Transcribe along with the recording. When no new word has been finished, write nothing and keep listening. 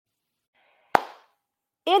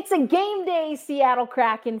It's a game day, Seattle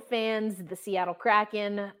Kraken fans. The Seattle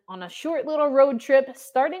Kraken on a short little road trip,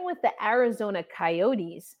 starting with the Arizona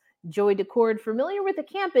Coyotes. Joey Daccord, familiar with the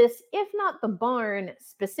campus, if not the barn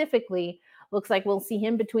specifically. Looks like we'll see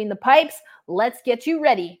him between the pipes. Let's get you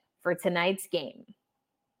ready for tonight's game.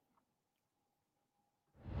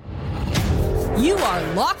 You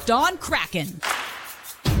are Locked On Kraken,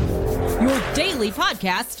 your daily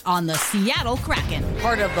podcast on the Seattle Kraken,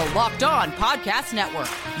 part of the Locked On Podcast Network,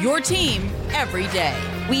 your team every day.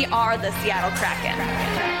 We are the Seattle Kraken.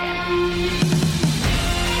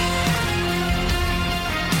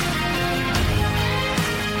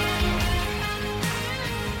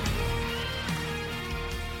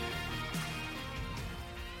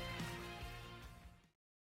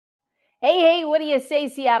 Hey, what do you say,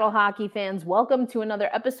 Seattle hockey fans? Welcome to another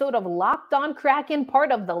episode of Locked On Kraken,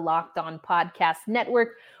 part of the Locked On Podcast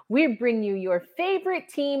Network. We bring you your favorite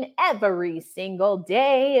team every single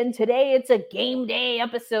day, and today it's a game day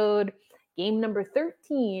episode. Game number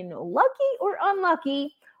 13, lucky or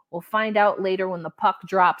unlucky? We'll find out later when the puck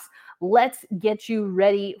drops. Let's get you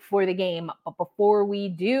ready for the game. But before we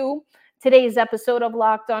do, today's episode of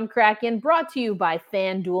Locked On Kraken brought to you by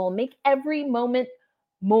FanDuel. Make every moment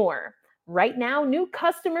more. Right now, new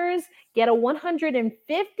customers get a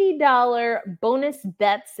 $150 bonus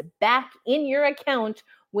bets back in your account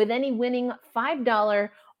with any winning $5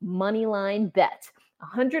 money line bet.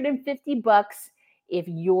 $150 if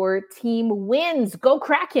your team wins. Go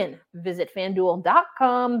Kraken. Visit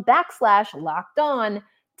FanDuel.com/locked-on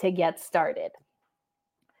to get started.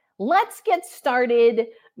 Let's get started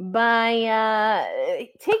by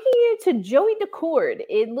taking you to Joey Daccord.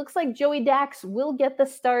 It looks like Joey Dax will get the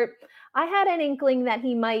start. I had an inkling that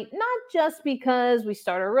he might, not just because we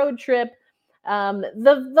start a road trip.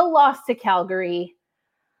 The loss to Calgary,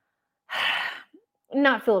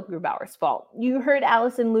 not Philip Grubauer's fault. You heard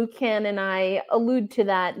Allison Lucan and I allude to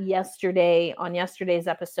that on yesterday's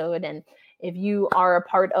episode. And if you are a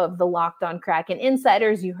part of the Locked On Kraken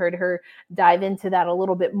Insiders, you heard her dive into that a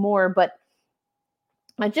little bit more. But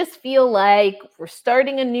I just feel like we're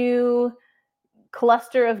starting a new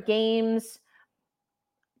cluster of games.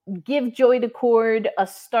 Give Joey Daccord a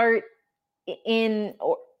start in,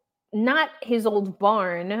 or not his old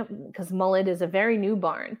barn, because Mullet is a very new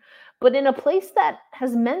barn, but in a place that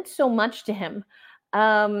has meant so much to him.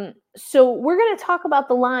 So we're going to talk about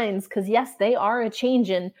the lines, because yes, they are a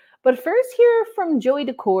changing. But first, hear from Joey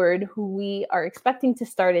Daccord, who we are expecting to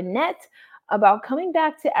start in net, about coming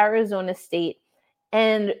back to Arizona State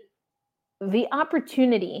and the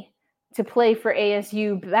opportunity to play for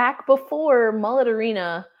ASU back before Mullet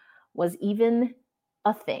Arena was even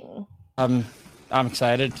a thing. I'm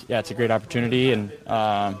excited. Yeah, it's a great opportunity, and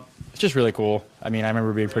it's just really cool. I mean, I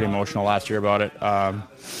remember being pretty emotional last year about it.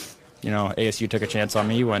 ASU took a chance on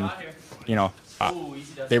me when,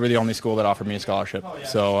 they were the only school that offered me a scholarship.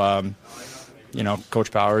 So,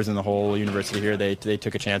 Coach Powers and the whole university here, they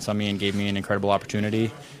took a chance on me and gave me an incredible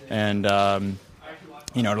opportunity. And, to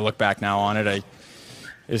look back now on it,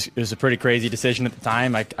 it was a pretty crazy decision at the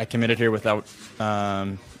time. I committed here without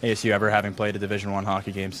ASU ever having played a Division I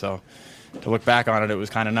hockey game. So to look back on it, it was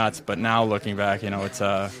kind of nuts. But now looking back, it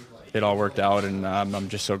all worked out, and I'm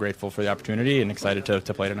just so grateful for the opportunity and excited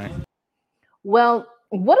to play tonight. Well,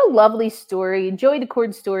 what a lovely story. Joey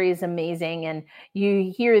Daccord's story is amazing. And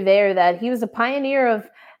you hear there that he was a pioneer of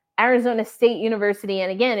Arizona State University.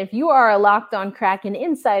 And again, if you are a Locked On Kraken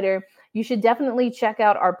insider, you should definitely check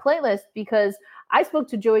out our playlist, because I spoke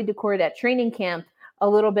to Joey Daccord at training camp a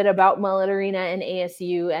little bit about Mullet Arena and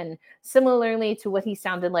ASU, and similarly to what he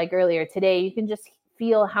sounded like earlier today, you can just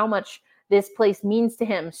feel how much this place means to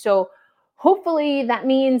him. So hopefully that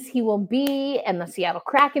means he will be, and the Seattle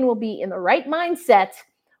Kraken will be, in the right mindset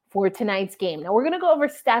for tonight's game. Now we're going to go over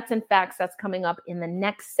stats and facts. That's coming up in the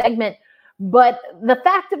next segment. But the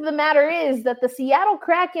fact of the matter is that the Seattle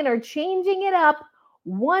Kraken are changing it up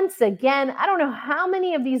once again. I don't know how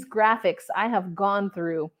many of these graphics I have gone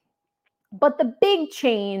through, but the big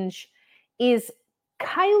change is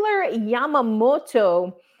Kyler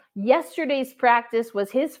Yamamoto. Yesterday's practice was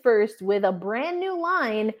his first with a brand new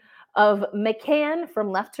line of McCann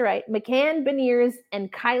from left to right, McCann, Beniers,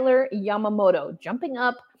 and Kyler Yamamoto jumping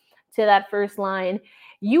up to that first line.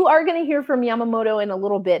 You are going to hear from Yamamoto in a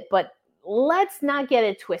little bit, but let's not get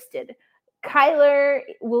it twisted. Kyler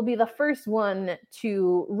will be the first one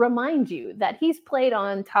to remind you that he's played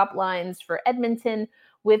on top lines for Edmonton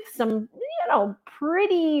with some,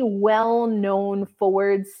 pretty well-known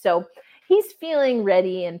forwards. So he's feeling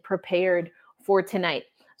ready and prepared for tonight.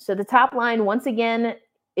 So the top line, once again,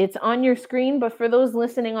 It's on your screen, but for those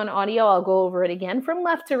listening on audio, I'll go over it again. From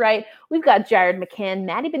left to right, we've got Jared McCann,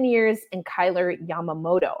 Maddie Beniers, and Kyler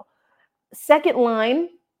Yamamoto. Second line,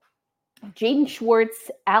 Jaden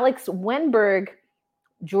Schwartz, Alex Wenberg,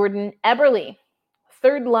 Jordan Eberle.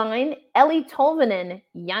 Third line, Ellie Tolvanen,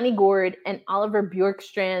 Yanni Gourde, and Oliver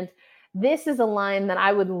Bjorkstrand. This is a line that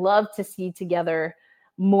I would love to see together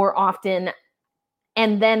more often.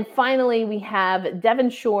 And then finally, we have Devon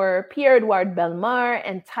Shore, Pierre-Edouard Bellemare,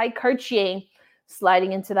 and Ty Cartier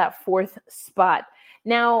sliding into that fourth spot.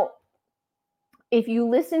 Now, if you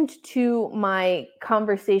listened to my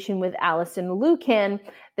conversation with Allison Lucan,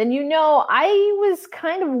 then you know I was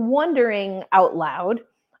kind of wondering out loud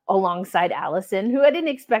alongside Allison, who I didn't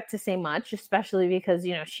expect to say much, especially because,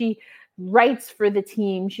 you know, she writes for the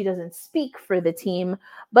team. She doesn't speak for the team.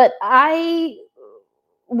 But I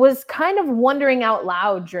was kind of wondering out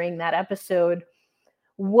loud during that episode,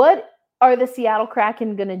 what are the Seattle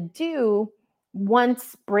Kraken going to do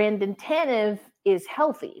once Brandon Tanev is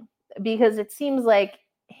healthy? Because it seems like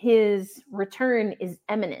his return is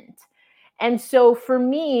imminent. And so for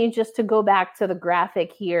me, just to go back to the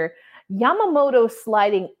graphic here, Yamamoto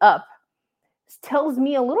sliding up tells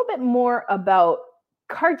me a little bit more about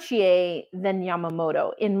Cartier than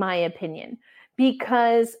Yamamoto, in my opinion,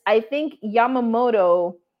 because I think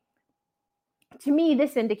Yamamoto, to me,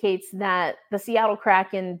 this indicates that the Seattle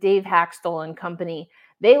Kraken, Dave Haxtell and company,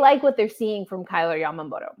 they like what they're seeing from Kyler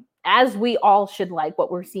Yamamoto, as we all should like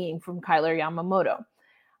what we're seeing from Kyler Yamamoto.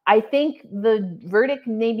 I think the verdict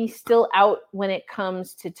may be still out when it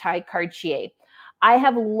comes to Ty Cartier. I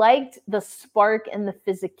have liked the spark and the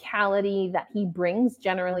physicality that he brings,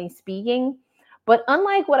 generally speaking. But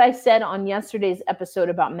unlike what I said on yesterday's episode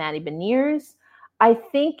about Maddie Beniers, I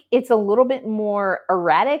think it's a little bit more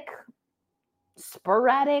erratic,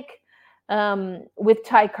 sporadic with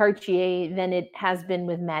Ty Cartier than it has been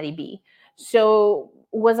with Maddie B. So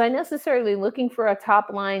was I necessarily looking for a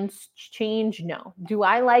top line change? No. Do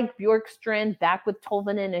I like Bjorkstrand back with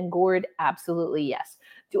Tolvanen and Gourde? Absolutely yes.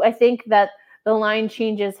 Do I think that the line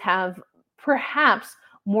changes have perhaps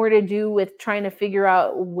more to do with trying to figure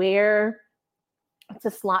out where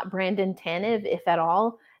to slot Brandon Tanev, if at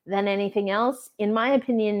all, than anything else? In my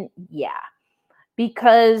opinion, yeah.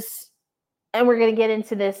 Because, and we're going to get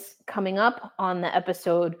into this coming up on the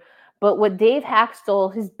episode, but what Dave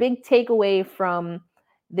Haxtell, his big takeaway from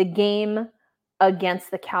the game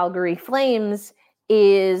against the Calgary Flames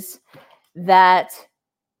is that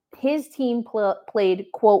his team played,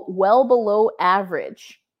 quote, well below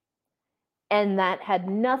average. And that had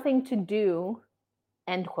nothing to do,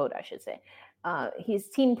 end quote, I should say. His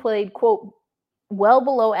team played, quote, well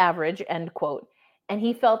below average, end quote. And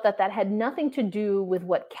he felt that that had nothing to do with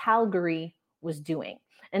what Calgary was doing.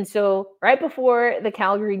 And so right before the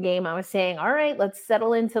Calgary game, I was saying, all right, let's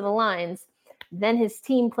settle into the lines. Then his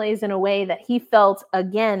team plays in a way that he felt,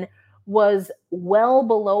 again, was well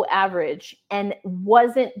below average and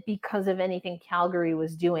wasn't because of anything Calgary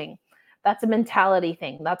was doing. That's a mentality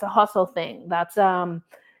thing. That's a hustle thing. That's,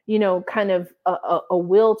 kind of a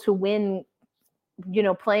will to win,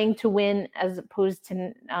 playing to win as opposed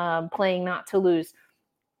to playing not to lose.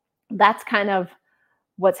 That's kind of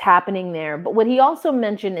what's happening there. But what he also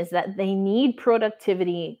mentioned is that they need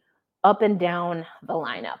productivity up and down the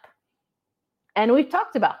lineup. And we've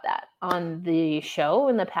talked about that on the show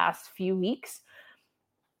in the past few weeks.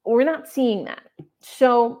 We're not seeing that.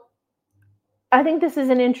 So I think this is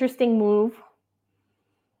an interesting move.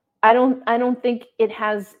 I don't think it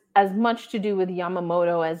has as much to do with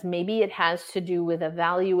Yamamoto as maybe it has to do with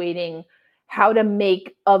evaluating how to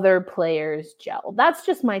make other players gel. That's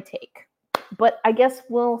just my take. But I guess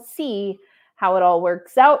we'll see how it all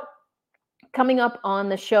works out. Coming up on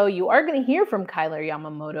the show, you are going to hear from Kyler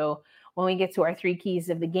Yamamoto when we get to our 3 keys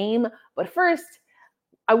of the game. But first,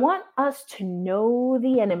 I want us to know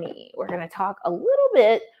the enemy. We're going to talk a little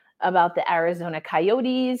bit about the Arizona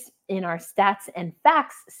Coyotes in our stats and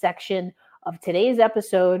facts section of today's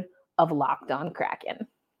episode of Locked On Kraken.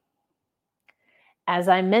 As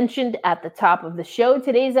I mentioned at the top of the show,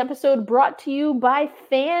 today's episode brought to you by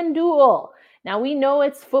FanDuel. Now, we know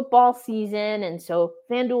it's football season, and so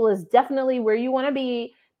FanDuel is definitely where you want to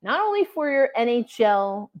be, not only for your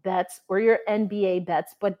NHL bets or your NBA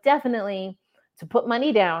bets, but definitely to put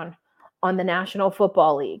money down on the National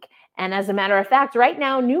Football League. And as a matter of fact, right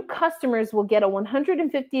now, new customers will get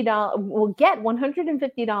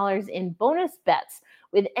 $150 in bonus bets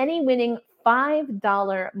with any winning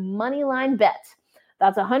 $5 moneyline bet.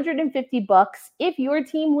 That's $150 if your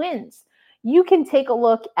team wins. You can take a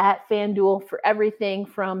look at FanDuel for everything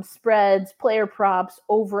from spreads, player props,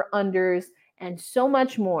 over-unders, and so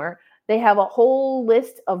much more. They have a whole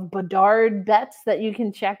list of Bedard bets that you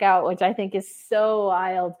can check out, which I think is so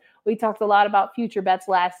wild. We talked a lot about future bets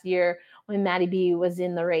last year when Maddie B was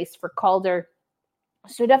in the race for Calder.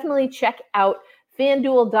 So definitely check out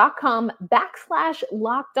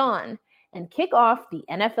FanDuel.com/lockedon and kick off the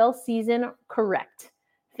NFL season correct.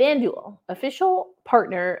 FanDuel, official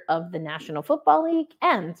partner of the National Football League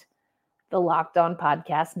and the Locked On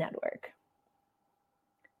Podcast Network.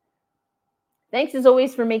 Thanks as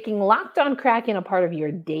always for making Locked On Kraken a part of your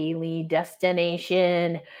daily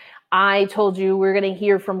destination. I told you we're going to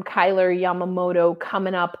hear from Kyler Yamamoto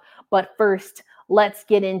coming up, but first, let's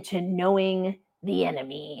get into knowing the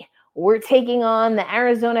enemy. We're taking on the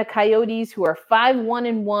Arizona Coyotes, who are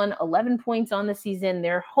 5-1-1, 11 points on the season.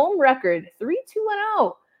 Their home record,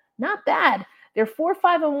 3-2-0. Not bad. They're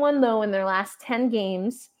 4-5-1, though, in their last 10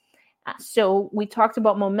 games. So we talked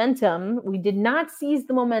about momentum. We did not seize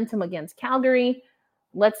the momentum against Calgary.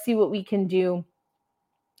 Let's see what we can do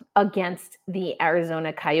against the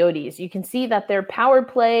Arizona Coyotes. You can see that their power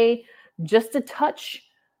play just a touch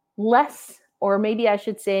less, or maybe I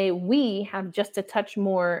should say we have just a touch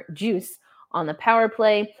more juice on the power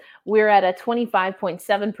play. We're at a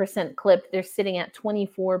 25.7% clip. They're sitting at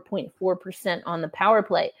 24.4% on the power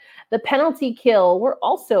play. The penalty kill, we're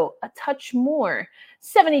also a touch more,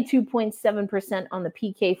 72.7% on the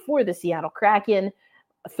PK for the Seattle Kraken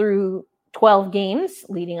through 12 games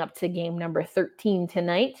leading up to game number 13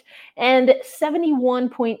 tonight, and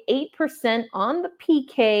 71.8% on the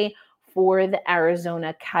PK for the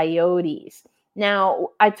Arizona Coyotes. Now,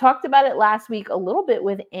 I talked about it last week a little bit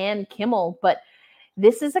with Ann Kimmel, but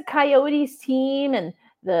this is a Coyotes team, and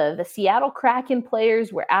the Seattle Kraken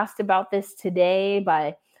players were asked about this today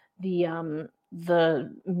by the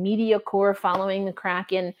media corps following the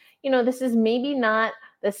Kraken. You know, this is maybe not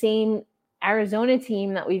the same Arizona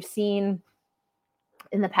team that we've seen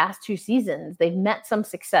in the past 2 seasons. They've met some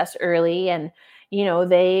success early, and, you know,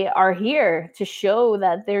 they are here to show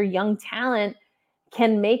that their young talent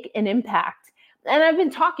can make an impact. And I've been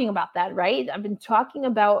talking about that, right? I've been talking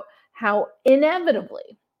about how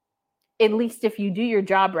inevitably, at least if you do your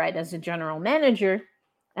job right as a general manager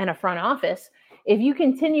and a front office, if you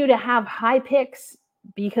continue to have high picks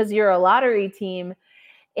because you're a lottery team,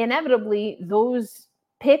 inevitably those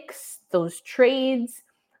picks, those trades,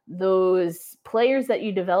 those players that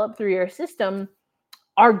you develop through your system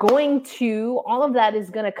are going to, all of that is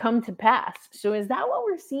going to come to pass. So is that what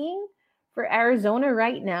we're seeing for Arizona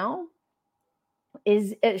right now?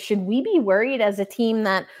 Should we be worried as a team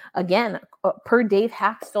that, again, per Dave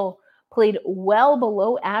Haxtell, played well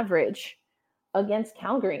below average against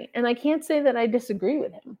Calgary? And I can't say that I disagree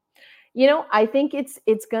with him. You know, I think it's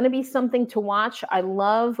going to be something to watch. I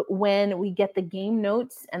love when we get the game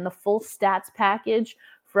notes and the full stats package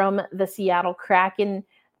from the Seattle Kraken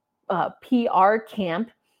PR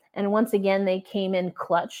camp. And once again, they came in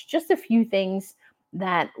clutch. Just a few things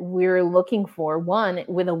that we're looking for. One,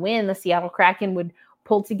 with a win, the Seattle Kraken would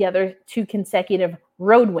pull together 2 consecutive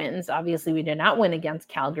road wins. Obviously, we did not win against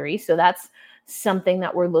Calgary, so that's something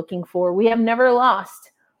that we're looking for. We have never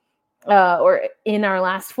lost, or in our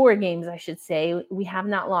last 4 games, I should say, we have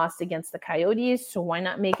not lost against the Coyotes, so why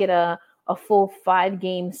not make it a full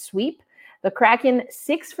 5-game sweep? The Kraken,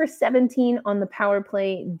 6 for 17 on the power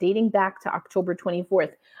play dating back to October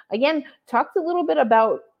 24th. Again, talked a little bit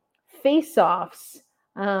about face-offs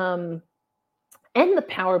and the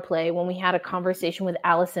power play when we had a conversation with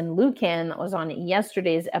Allison Lucan that was on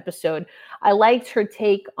yesterday's episode. I liked her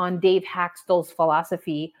take on Dave Haxtell's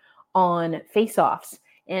philosophy on face-offs.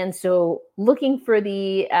 And so looking for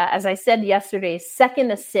the, as I said yesterday,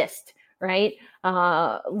 second assist, right?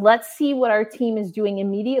 Let's see what our team is doing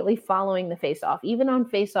immediately following the face-off, even on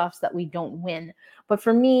face-offs that we don't win. But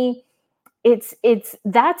for me,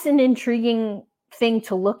 that's an intriguing thing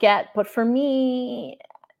to look at. But for me,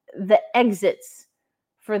 the exits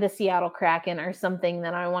for the Seattle Kraken are something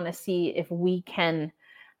that I want to see if we can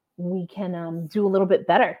do a little bit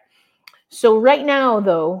better. So right now,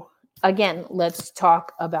 though, again, let's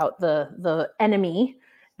talk about the enemy,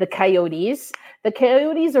 the Coyotes. The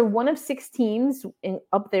Coyotes are one of 6 teams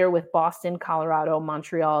up there with Boston, Colorado,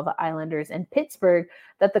 Montreal, the Islanders, and Pittsburgh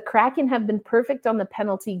that the Kraken have been perfect on the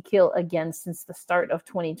penalty kill against since the start of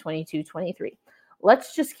 2022-23.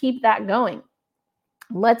 Let's just keep that going.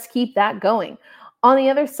 Let's keep that going. On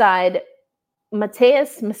the other side,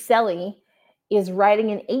 Mateus Maselli is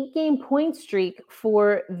riding an 8-game point streak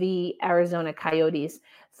for the Arizona Coyotes,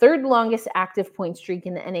 3rd longest active point streak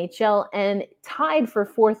in the NHL, and tied for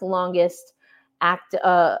 4th longest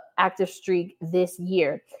active streak this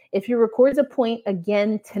year. If he records a point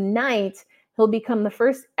again tonight, He'll become the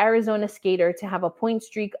first Arizona skater to have a point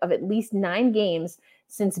streak of at least 9 games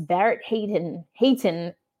since Barrett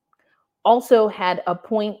Hayton also had a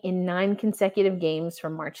point in 9 consecutive games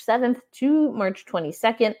from March 7th to March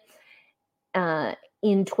 22nd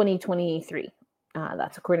in 2023.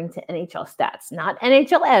 That's according to NHL stats, not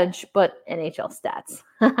NHL Edge, but NHL stats.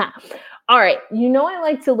 All right. I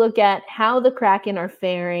like to look at how the Kraken are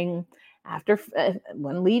faring after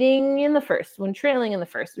when leading in the first, when trailing in the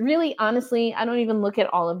first. Really, honestly, I don't even look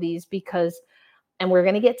at all of these because, and we're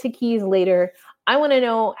going to get to keys later, I want to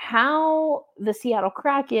know how the Seattle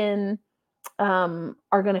Kraken are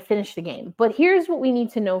going to finish the game. But here's what we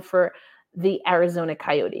need to know for the Arizona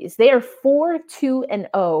Coyotes. They are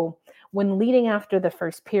 4-2-0 when leading after the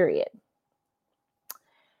first period.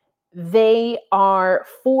 They are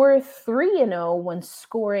 4-3-0 when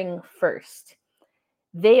scoring first.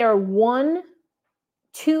 They are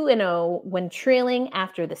 1-2-0 when trailing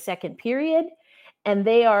after the second period, and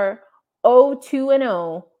they are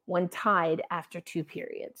 0-2-0 when tied after 2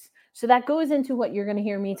 periods. So that goes into what you're going to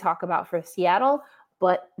hear me talk about for Seattle,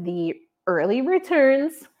 but the early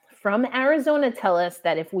returns from Arizona tell us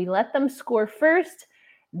that if we let them score first,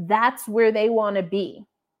 that's where they want to be.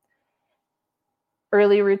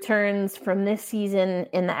 Early returns from this season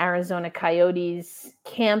in the Arizona Coyotes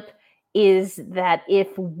camp is that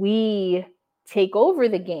if we take over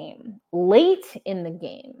the game late in the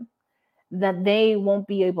game, that they won't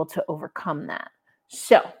be able to overcome that.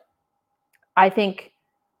 So I think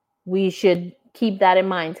we should keep that in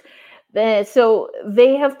mind. So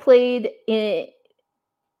they have played in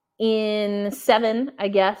 7, I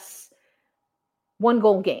guess,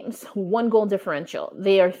 1-goal games, 1-goal differential.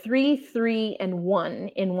 They are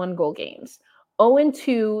 3-3-1 in 1-goal games,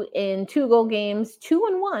 0-2 in 2-goal games,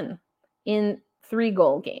 2-1 in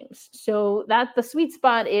 3-goal games. So that the sweet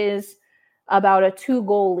spot is about a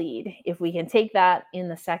 2-goal lead. If we can take that in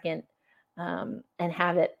the second and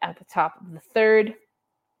have it at the top of the third,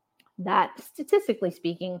 that statistically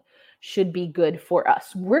speaking should be good for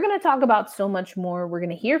us. We're going to talk about so much more. We're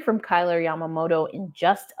going to hear from Kyler Yamamoto in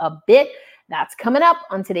just a bit. That's coming up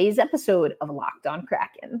on today's episode of Locked On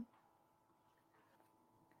Kraken.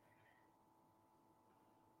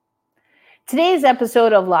 Today's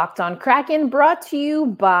episode of Locked On Kraken brought to you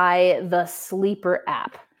by the Sleeper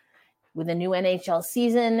app. With a new NHL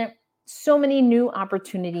season, so many new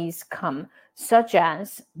opportunities come, such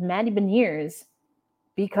as Matty Beniers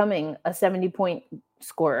becoming a 70-point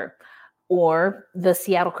scorer, or the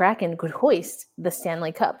Seattle Kraken could hoist the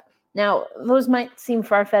Stanley Cup. Now, those might seem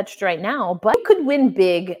far-fetched right now, but you could win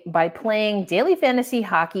big by playing daily fantasy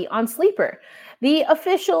hockey on Sleeper, the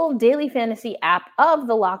official daily fantasy app of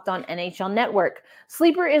the Locked On NHL Network.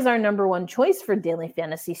 Sleeper is our #1 choice for daily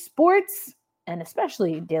fantasy sports, and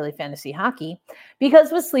especially daily fantasy hockey,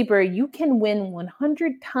 because with Sleeper, you can win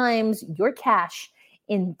 100 times your cash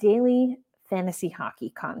in daily fantasy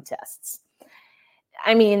hockey contests.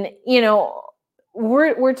 I mean,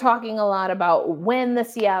 we're talking a lot about when the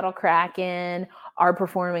Seattle Kraken are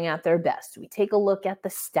performing at their best. We take a look at the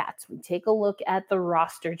stats. We take a look at the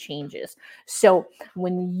roster changes. So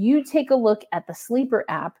when you take a look at the Sleeper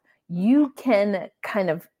app, you can kind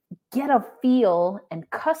of get a feel and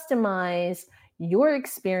customize your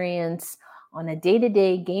experience on a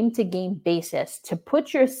day-to-day, game-to-game basis to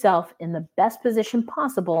put yourself in the best position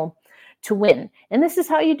possible to win. And this is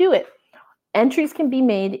how you do it. Entries can be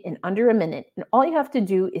made in under a minute, and all you have to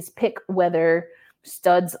do is pick whether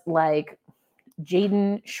studs like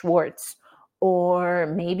Jaden Schwartz or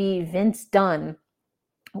maybe Vince Dunn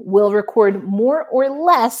will record more or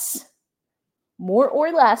less,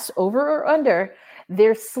 over or under,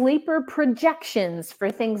 their Sleeper projections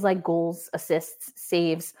for things like goals, assists,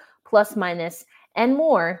 saves, plus, minus, and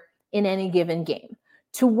more in any given game.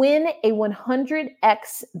 To win a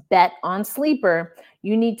 100x bet on Sleeper,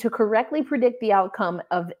 you need to correctly predict the outcome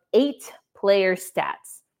of 8 player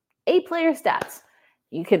stats. 8 player stats.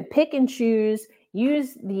 You can pick and choose,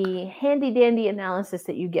 use the handy-dandy analysis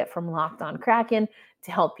that you get from Locked On Kraken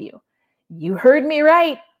to help you. You heard me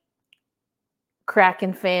right,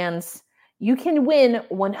 Kraken fans. You can win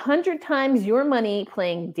 100 times your money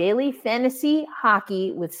playing daily fantasy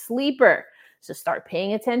hockey with Sleeper. So start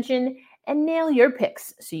paying attention and nail your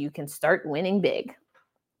picks so you can start winning big.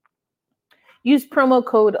 Use promo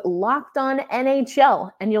code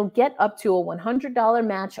LOCKEDONNHL and you'll get up to a $100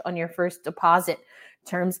 match on your first deposit.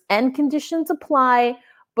 Terms and conditions apply,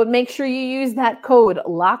 but make sure you use that code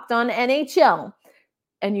LOCKEDONNHL.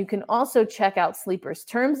 And you can also check out Sleeper's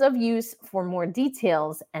terms of use for more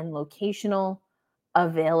details and locational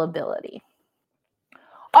availability.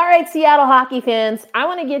 All right, Seattle hockey fans, I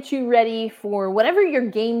want to get you ready for whatever your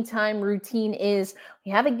game time routine is.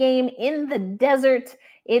 We have a game in the desert.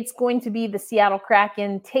 It's going to be the Seattle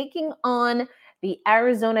Kraken taking on the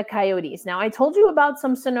Arizona Coyotes. Now, I told you about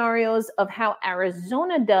some scenarios of how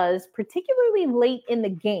Arizona does, particularly late in the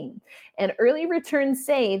game. And early returns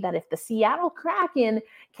say that if the Seattle Kraken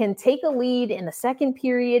can take a lead in the second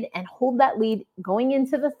period and hold that lead going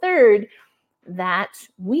into the third, that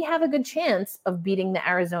we have a good chance of beating the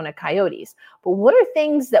Arizona Coyotes. But what are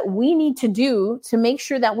things that we need to do to make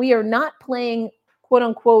sure that we are not playing, quote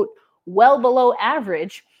unquote, well below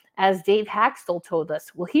average, as Dave Haxtell told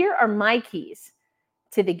us? Well, here are my keys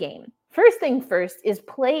to the game. First thing first is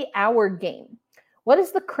play our game. What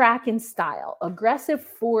is the Kraken style? Aggressive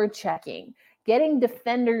forechecking, getting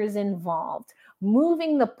defenders involved,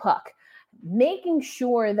 moving the puck, making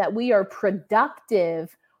sure that we are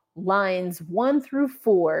productive lines 1 through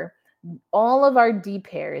 4, all of our D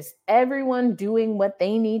pairs, everyone doing what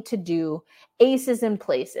they need to do, aces in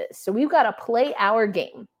places. So we've got to play our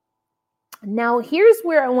game. Now, here's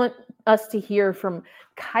where I want us to hear from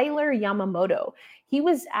Kyler Yamamoto. He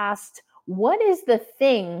was asked, what is the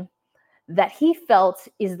thing that he felt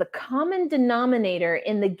is the common denominator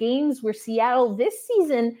in the games where Seattle this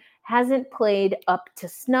season hasn't played up to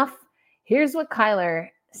snuff? Here's what Kyler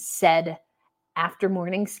said after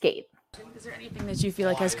morning skate. Is there anything that you feel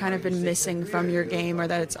like has kind of been missing from your game, or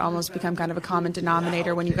that it's almost become kind of a common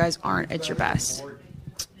denominator when you guys aren't at your best?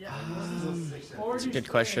 That's a good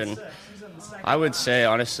question. I would say,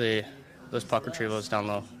 honestly, those puck retrievals down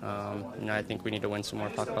low. I think we need to win some more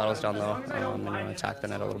puck battles down low and attack the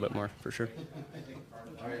net a little bit more, for sure.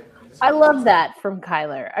 I love that from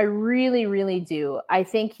Kyler. I really, really do. I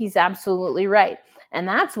think he's absolutely right. And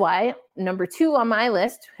that's why number 2 on my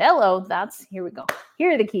list, here we go.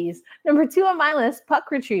 Here are the keys. Number 2 on my list, puck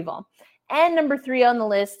retrieval. And number 3 on the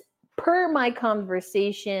list, per my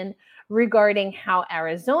conversation regarding how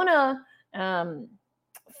Arizona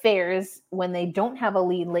fares when they don't have a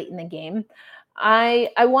lead late in the game, I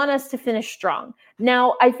want us to finish strong.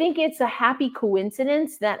 Now, I think it's a happy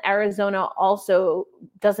coincidence that Arizona also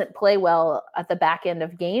doesn't play well at the back end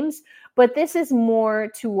of games, but this is more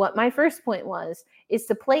to what my first point was, is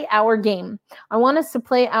to play our game. I want us to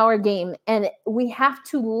play our game, and we have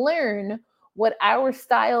to learn what our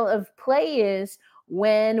style of play is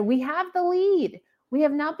when we have the lead. We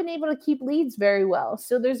have not been able to keep leads very well.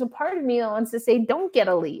 So there's a part of me that wants to say, don't get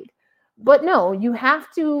a lead. But no, you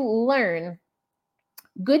have to learn.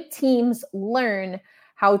 Good teams learn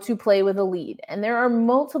how to play with a lead. And there are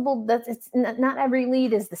multiple, not every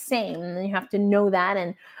lead is the same. And you have to know that.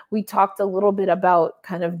 And we talked a little bit about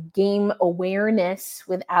kind of game awareness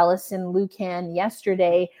with Allison Lucan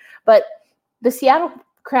yesterday. But the Seattle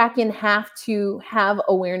Kraken have to have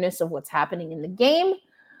awareness of what's happening in the game,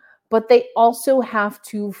 but they also have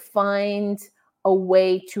to find a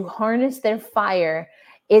way to harness their fire.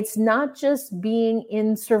 It's not just being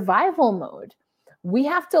in survival mode. We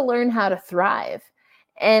have to learn how to thrive.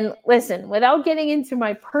 And listen, without getting into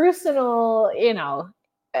my personal,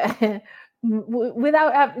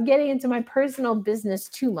 without getting into my personal business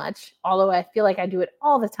too much, although I feel like I do it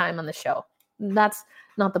all the time on the show. That's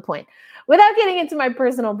not the point. Without getting into my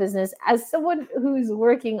personal business, as someone who's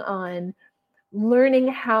working on learning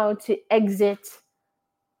how to exit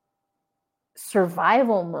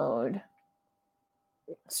survival mode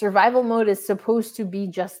is supposed to be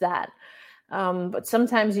just that. But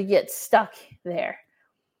sometimes you get stuck there.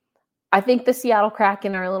 I think the Seattle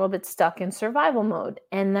Kraken are a little bit stuck in survival mode,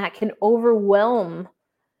 and that can overwhelm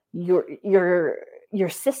your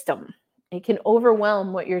system. It can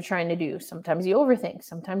overwhelm what you're trying to do. Sometimes you overthink,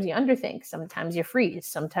 sometimes you underthink, sometimes you freeze,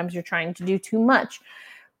 sometimes you're trying to do too much.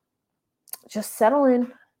 Just settle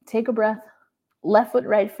in, take a breath, left foot,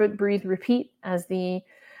 right foot, breathe, repeat, as the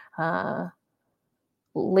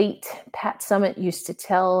late Pat Summitt used to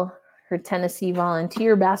tell her Tennessee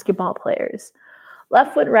Volunteer basketball players.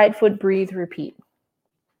 Left foot, right foot, breathe, repeat.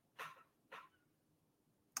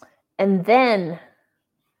 And then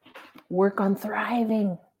work on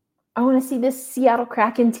thriving. I want to see this Seattle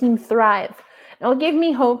Kraken team thrive. Now, what gave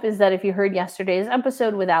me hope is that if you heard yesterday's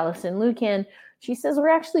episode with Allison Lucan, she says we're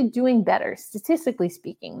actually doing better, statistically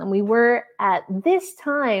speaking, than we were at this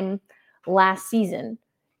time last season.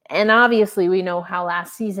 And obviously, we know how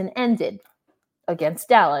last season ended against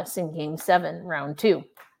Dallas in Game 7, Round 2.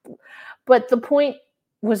 But the point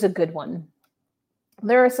was a good one.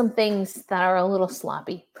 There are some things that are a little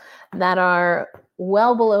sloppy, that are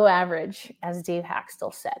well below average, as Dave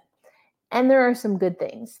Haxtell said. And there are some good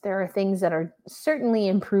things. There are things that are certainly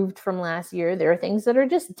improved from last year. There are things that are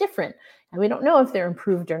just different. And we don't know if they're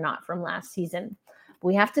improved or not from last season. But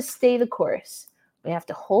we have to stay the course. We have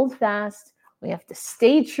to hold fast. We have to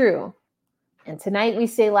stay true. And tonight we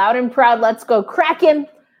say loud and proud, let's go Kraken.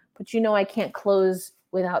 But you know I can't close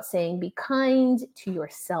without saying be kind to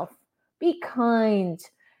yourself. Be kind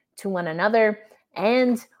to one another.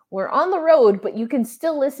 And we're on the road, but you can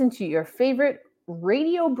still listen to your favorite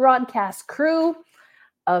radio broadcast crew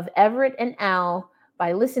of Everett and Al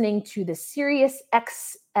by listening to the Sirius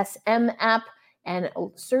XSM app and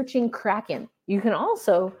searching Kraken. You can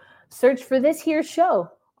also search for this here show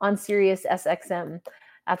on Sirius SXM.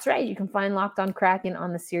 That's right. You can find Locked on Kraken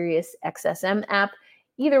on the Sirius XSM app.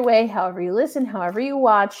 Either way, however you listen, however you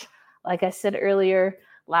watch, like I said earlier,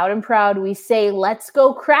 loud and proud, we say, let's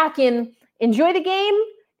go Kraken. Enjoy the game,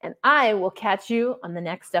 and I will catch you on the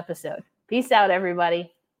next episode. Peace out,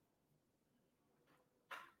 everybody.